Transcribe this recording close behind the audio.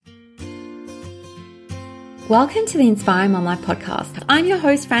Welcome to the Inspiring Mom Life podcast. I'm your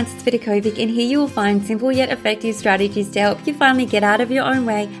host, Frances Vidakovic, and here you will find simple yet effective strategies to help you finally get out of your own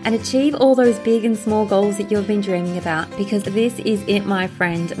way and achieve all those big and small goals that you've been dreaming about. Because this is it, my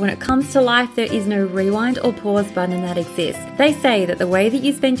friend. When it comes to life, there is no rewind or pause button that exists. They say that the way that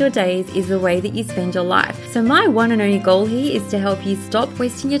you spend your days is the way that you spend your life. So my one and only goal here is to help you stop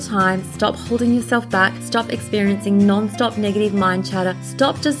wasting your time, stop holding yourself back, stop experiencing non-stop negative mind chatter,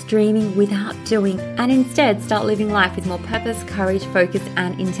 stop just dreaming without doing, and instead start living life with more purpose, courage, focus,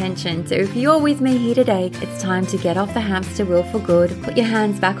 and intention. So if you're with me here today, it's time to get off the hamster wheel for good, put your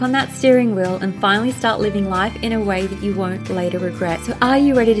hands back on that steering wheel, and finally start living life in a way that you won't later regret. So are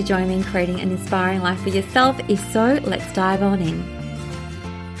you ready to join me in creating an inspiring life for yourself? If so, let's dive on in.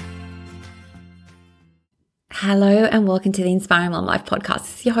 Hello and welcome to the Inspiring Mom Life podcast.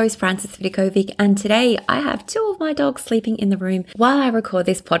 This is your host, Frances Vidakovic, and today I have two of my dogs sleeping in the room while I record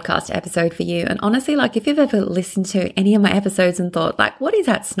this podcast episode for you. And honestly, if you've ever listened to any of my episodes and thought, what is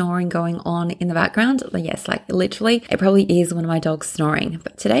that snoring going on in the background? Yes, literally, it probably is one of my dogs snoring.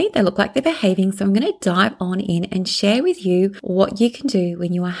 But today they look like they're behaving, so I'm going to dive on in and share with you what you can do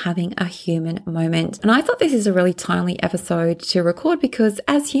when you are having a human moment. And I thought this is a really timely episode to record because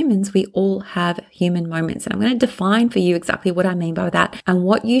as humans, we all have human moments, and I'm going to define for you exactly what I mean by that and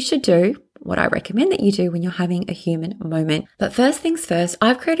what you should do, what I recommend that you do when you're having a human moment. But first things first,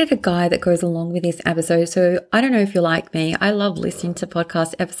 I've created a guide that goes along with this episode. So I don't know if you're like me, I love listening to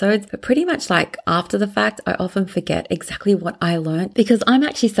podcast episodes, but pretty much after the fact, I often forget exactly what I learned because I'm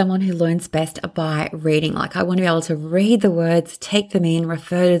actually someone who learns best by reading. I want to be able to read the words, take them in,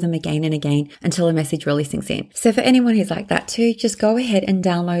 refer to them again and again until a message really sinks in. So for anyone who's like that too, just go ahead and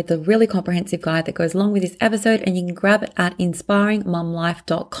download the really comprehensive guide that goes along with this episode, and you can grab it at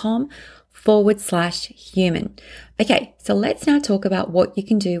inspiringmomlife.com/human. Okay, so let's now talk about what you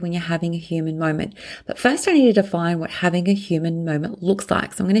can do when you're having a human moment. But first I need to define what having a human moment looks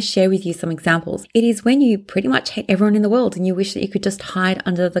like. So I'm going to share with you some examples. It is when you pretty much hate everyone in the world and you wish that you could just hide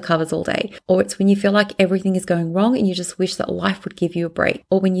under the covers all day. Or it's when you feel like everything is going wrong and you just wish that life would give you a break.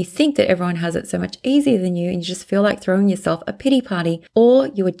 Or when you think that everyone has it so much easier than you and you just feel like throwing yourself a pity party. Or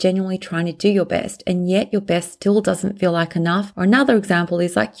you are genuinely trying to do your best and yet your best still doesn't feel like enough. Or another example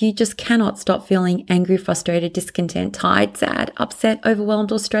is you just cannot stop feeling angry, frustrated, discontent, tired, sad, upset,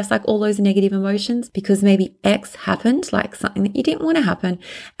 overwhelmed, or stressed, all those negative emotions because maybe X happened, something that you didn't want to happen.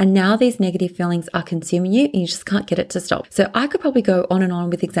 And now these negative feelings are consuming you and you just can't get it to stop. So I could probably go on and on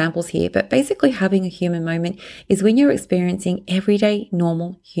with examples here, but basically having a human moment is when you're experiencing everyday,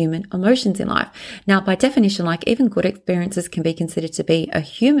 normal human emotions in life. Now, by definition, even good experiences can be considered to be a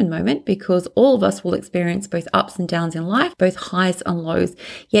human moment because all of us will experience both ups and downs in life, both highs and lows.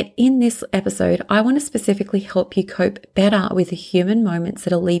 Yet in this episode, I want to specifically help you cope better with the human moments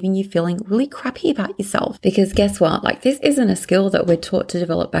that are leaving you feeling really crappy about yourself. Because guess what? This isn't a skill that we're taught to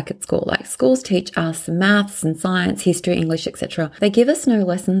develop back at school. Schools teach us maths and science, history, English, etc. They give us no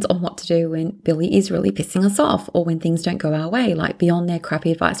lessons on what to do when Billy is really pissing us off or when things don't go our way, beyond their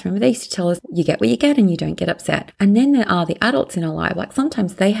crappy advice. Remember, they used to tell us you get what you get and you don't get upset. And then there are the adults in our life.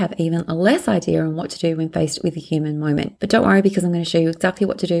 Sometimes they have even a less idea on what to do when faced with a human moment. But don't worry, because I'm going to show you exactly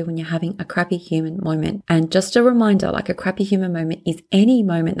what to do when you're having a crappy human moment. And just a reminder, a crappy human moment is any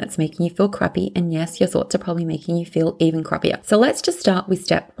moment that's making you feel crappy. And yes, your thoughts are probably making you feel even crappier. So let's just start with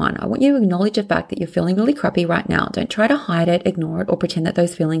step one. I want you to acknowledge the fact that you're feeling really crappy right now. Don't try to hide it, ignore it, or pretend that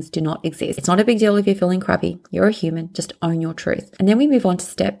those feelings do not exist. It's not a big deal if you're feeling crappy. You're a human. Just own your truth. And then we move on to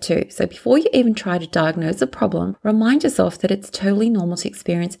step two. So before you even try to diagnose a problem, remind yourself that it's totally normal to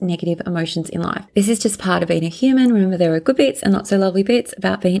experience negative emotions in life. This is just part of being a human. Remember, there are good bits and not so lovely bits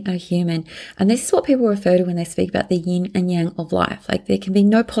about being a human. And this is what people refer to when they speak about the yin and yang of life. There can be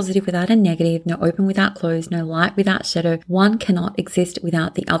no positive without a negative, no open without closed, no light without shadow. One cannot exist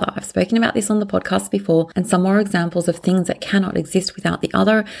without the other. I've spoken about this on the podcast before, and some more examples of things that cannot exist without the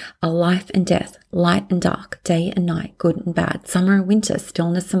other are life and death, light and dark, day and night, good and bad, summer and winter,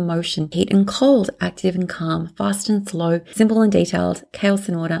 stillness and motion, heat and cold, active and calm, fast and slow, simple and detailed, chaos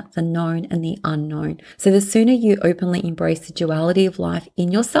and order, the known and the unknown. So the sooner you openly embrace the duality of life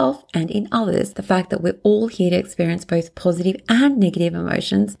in yourself and in others, the fact that we're all here to experience both positive and negative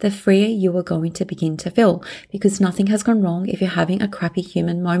emotions, the freer you are going to begin to feel. Because nothing has gone wrong if you're having a crappy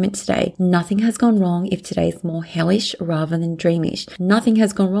human moment today. Nothing has gone wrong if today's more hellish rather than dreamish. Nothing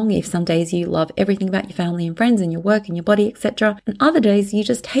has gone wrong if some days you love everything about your family and friends and your work and your body, etc. And other days you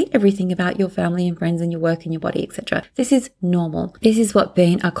just hate everything about your family and friends and your work and your body, etc. This is normal. This is what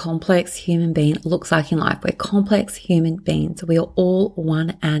being a complex human being looks like in life. We're complex human beings. We are all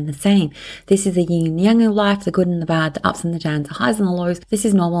one and the same. This is the yin and yang of life. life, the good and the bad, the ups and the downs, the highs and the lows. This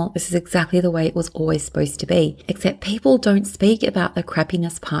is normal. This is exactly the way it was always supposed to be. Except people don't speak about the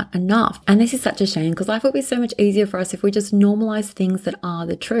crappiness part enough. And this is such a shame because life would be so much easier for us if we just normalize things that are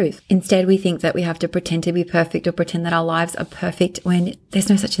the truth. Instead, we think that we have to pretend to be perfect or pretend that our lives are perfect when there's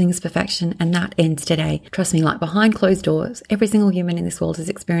no such thing as perfection, and that ends today. Trust me, like behind closed doors, every single human in this world is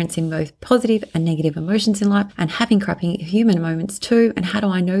experiencing both positive and negative emotions in life and having crappy human moments too. And how do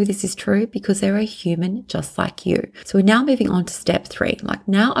I know this is true? Because they're a human just like you. So we're now moving on to step 3. Like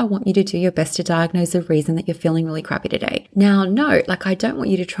now I want you to do your best to diagnose the reason that you're feeling really crappy today. Now, no, like I don't want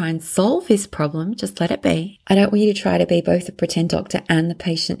you to try and solve this problem. Just let it be. I don't want you to try to be both the pretend doctor and the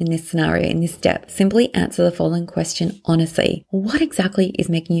patient in this scenario, in this step. Simply answer the following question honestly. What exactly is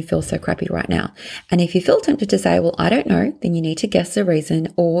making you feel so crappy right now? And if you feel tempted to say, well, I don't know, then you need to guess the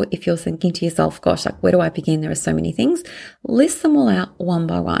reason. Or if you're thinking to yourself, gosh, like where do I begin? There are so many things. List them all out one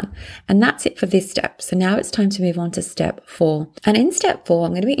by one. And that's it for this step. So now it's time to move on to step 4. And in step 4,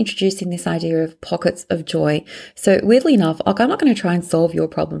 I'm going to be introducing this idea of pockets of joy. So weirdly enough, I'm not going to try and solve your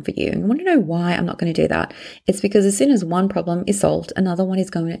problem for you. And you want to know why I'm not going to do that? It's because as soon as one problem is solved, another one is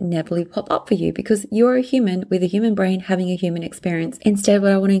going to inevitably pop up for you because you're a human with a human brain having a human experience. Instead,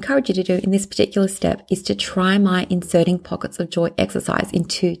 what I want to encourage you to do in this particular step is to try my inserting pockets of joy exercise in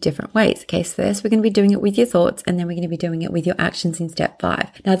 2 different ways. Okay, so first we're going to be doing it with your thoughts, and then we're going to be doing it with your actions in step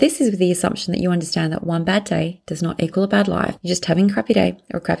 5. Now, this is with the assumption that you understand that one bad day does not equal a bad life. You're just having a crappy day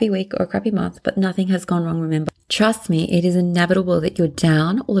or a crappy week or a crappy month, but nothing has gone wrong, remember. Trust me, it is inevitable that your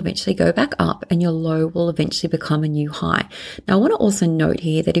down will eventually go back up and your low will eventually become a new high. Now, I want to also note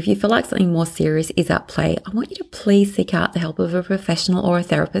here that if you feel like something more serious is at play, I want you to please seek out the help of a professional or a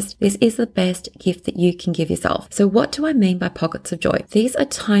therapist. This is the best gift that you can give yourself. So what do I mean by pockets of joy? These are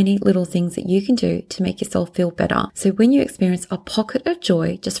tiny little things that you can do to make yourself feel better. So when you experience a pocket of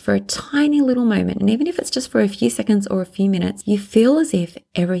joy just for a tiny little moment, and even if it's just for a few seconds or a few minutes, you feel as if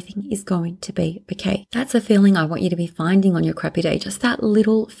everything is going to be okay. That's a feeling I want you to be finding on your crappy day. Just that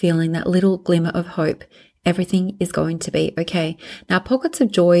little feeling, that little glimmer of hope. Everything is going to be okay. Now, pockets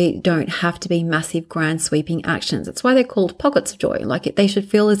of joy don't have to be massive, grand, sweeping actions. That's why they're called pockets of joy. Like they should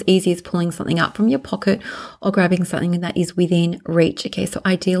feel as easy as pulling something up from your pocket or grabbing something that is within reach. Okay, so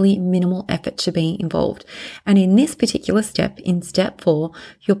ideally, minimal effort should be involved. And in this particular step, in step 4,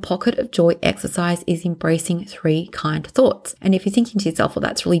 your pocket of joy exercise is embracing 3 kind thoughts. And if you're thinking to yourself, well,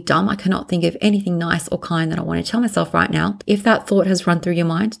 that's really dumb. I cannot think of anything nice or kind that I want to tell myself right now. If that thought has run through your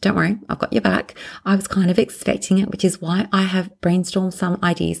mind, don't worry, I've got your back. I was kind of expecting it, which is why I have brainstormed some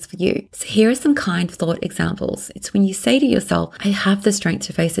ideas for you. So here are some kind thought examples. It's when you say to yourself, I have the strength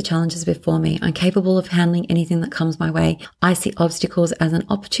to face the challenges before me. I'm capable of handling anything that comes my way. I see obstacles as an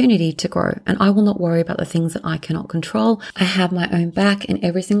opportunity to grow, and I will not worry about the things that I cannot control. I have my own back, and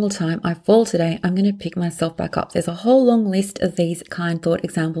every single time I fall today, I'm going to pick myself back up. There's a whole long list of these kind thought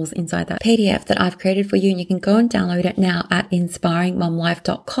examples inside that PDF that I've created for you, and you can go and download it now at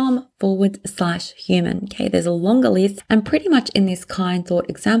inspiringmomlife.com/human. Okay, there's a longer list, and pretty much in this kind thought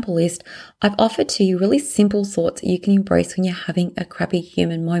example list, I've offered to you really simple thoughts that you can embrace when you're having a crappy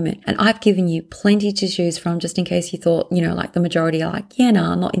human moment. And I've given you plenty to choose from just in case you thought, like the majority are like, yeah, no,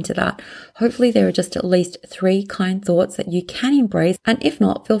 I'm not into that. Hopefully there are just at least 3 kind thoughts that you can embrace. And if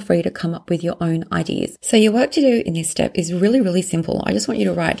not, feel free to come up with your own ideas. So your work to do in this step is really, really simple. I just want you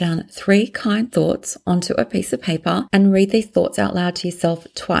to write down 3 kind thoughts onto a piece of paper and read these thoughts out loud to yourself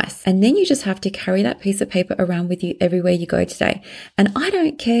twice. And then you just have to carry that piece of paper around with you everywhere you go today. And I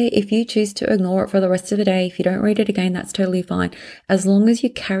don't care if you choose to ignore it for the rest of the day. If you don't read it again, that's totally fine, as long as you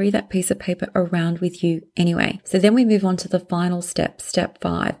carry that piece of paper around with you anyway. So then we move on to the final step, step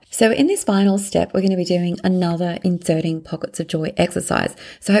 5. So in this final step, we're going to be doing another inserting pockets of joy exercise.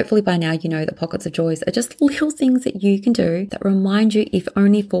 So hopefully by now you know that pockets of joys are just little things that you can do that remind you, if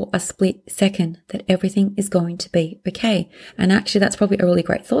only for a split second, that everything is going to be okay. And actually that's probably a really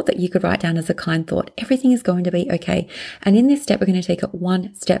great thought that you could write down as a kind thought. Everything is going to be okay. And in this step, we're going to take it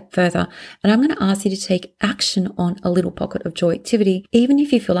one step further. And I'm going to ask you to take action on a little pocket of joy activity, even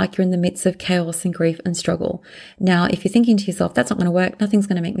if you feel like you're in the midst of chaos and grief and struggle. Now, if you're thinking to yourself, that's not going to work, nothing's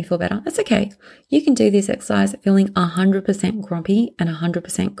going to make me feel better, that's okay. You can do this exercise feeling 100% grumpy and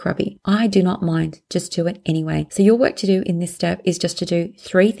 100% crabby. I do not mind. Just do it anyway. So your work to do in this step is just to do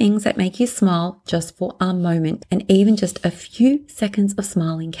 3 things that make you smile just for a moment. And even just a few seconds of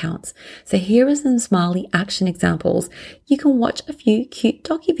smiling count. accounts. So here are some smiley action examples. You can watch a few cute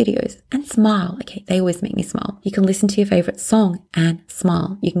docu videos and smile. Okay, they always make me smile. You can listen to your favorite song and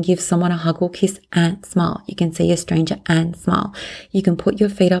smile. You can give someone a hug or kiss and smile. You can see a stranger and smile. You can put your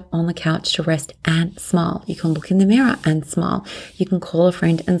feet up on the couch to rest and smile. You can look in the mirror and smile. You can call a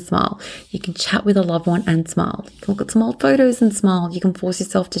friend and smile. You can chat with a loved one and smile. You can look at some old photos and smile. You can force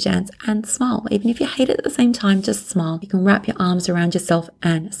yourself to dance and smile. Even if you hate it at the same time, just smile. You can wrap your arms around yourself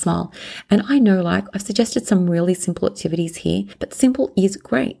and smile. And I know, I've suggested some really simple activities here, but simple is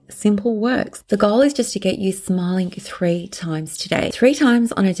great. Simple works. The goal is just to get you smiling 3 times today. 3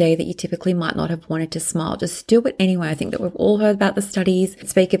 times on a day that you typically might not have wanted to smile. Just do it anyway. I think that we've all heard about the studies that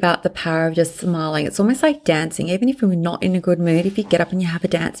speak about the power of just smiling. It's almost like dancing. Even if you're not in a good mood, if you get up and you have a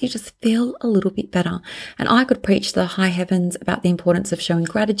dance, you just feel a little bit better. And I could preach to the high heavens about the importance of showing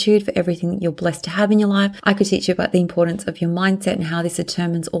gratitude for everything that you're blessed to have in your life. I could teach you about the importance of your mindset and how this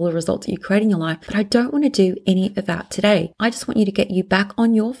determines all the results that you create in your life. But I don't want to do any of that today. I just want you to get you back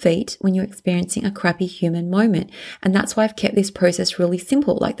on your feet when you're experiencing a crappy human moment. And that's why I've kept this process really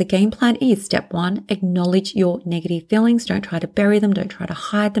simple. Like the game plan is step 1, acknowledge your negative feelings. Don't try to bury them. Don't try to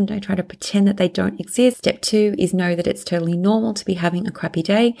hide them. Don't try to pretend that they don't exist. Step 2 is know that it's totally normal to be having a crappy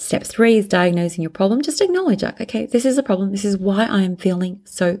day. Step 3 is diagnosing your problem. Just acknowledge it. Okay, this is a problem. This is why I am feeling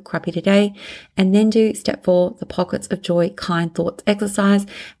so crappy today. And then do step 4, the pockets of joy, kind thoughts exercise.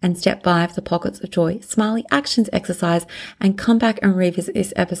 And step 5, the pockets of joy, smiley actions exercise. And come back and revisit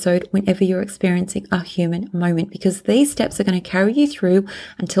this episode whenever you're experiencing a human moment, because these steps are going to carry you through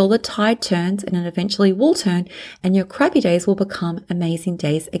until the tide turns, and it eventually will turn, and your crappy days will become amazing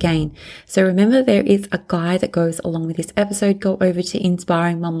days again. So remember, there is a guide that goes along with this episode. Go over to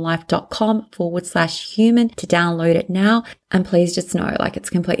inspiringmomlife.com/human to download it now. And please just know, it's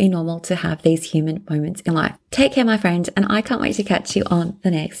completely normal to have these human moments in life. Take care, my friend, and I can't wait to catch you on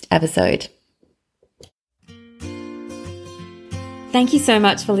the next episode. Thank you so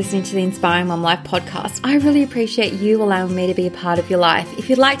much for listening to the Inspiring Mom Life podcast. I really appreciate you allowing me to be a part of your life. If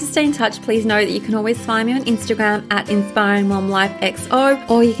you'd like to stay in touch, please know that you can always find me on Instagram at InspiringMomLifeXO,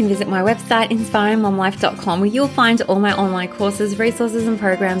 or you can visit my website, inspiringmomlife.com, where you'll find all my online courses, resources, and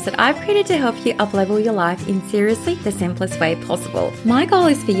programs that I've created to help you uplevel your life in seriously the simplest way possible. My goal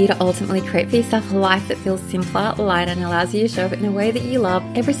is for you to ultimately create for yourself a life that feels simpler, lighter, and allows you to show up in a way that you love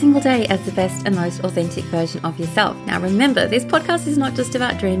every single day as the best and most authentic version of yourself. Now remember, this podcast is not just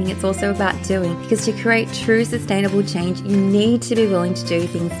about dreaming, it's also about doing, because to create true sustainable change, you need to be willing to do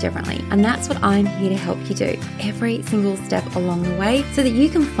things differently. And that's what I'm here to help you do every single step along the way, so that you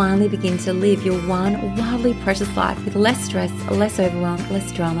can finally begin to live your one wildly precious life with less stress, less overwhelm,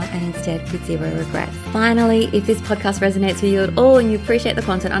 less drama, and instead with 0 regrets. Finally, if this podcast resonates with you at all and you appreciate the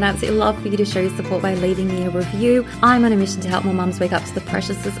content, I'd absolutely love for you to show your support by leaving me a review. I'm on a mission to help more mums wake up to the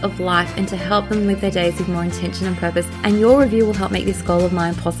preciousness of life and to help them live their days with more intention and purpose. And your review will help make this goal of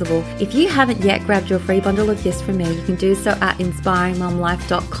mine possible. If you haven't yet grabbed your free bundle of gifts from me, you can do so at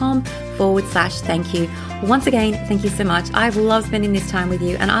inspiringmomlife.com/thank you. Once again, thank you so much. I've loved spending this time with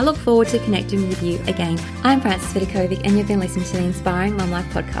you, and I look forward to connecting with you again. I'm Frances Vidakovic, and you've been listening to the Inspiring Mom Life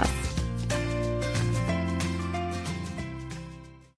podcast.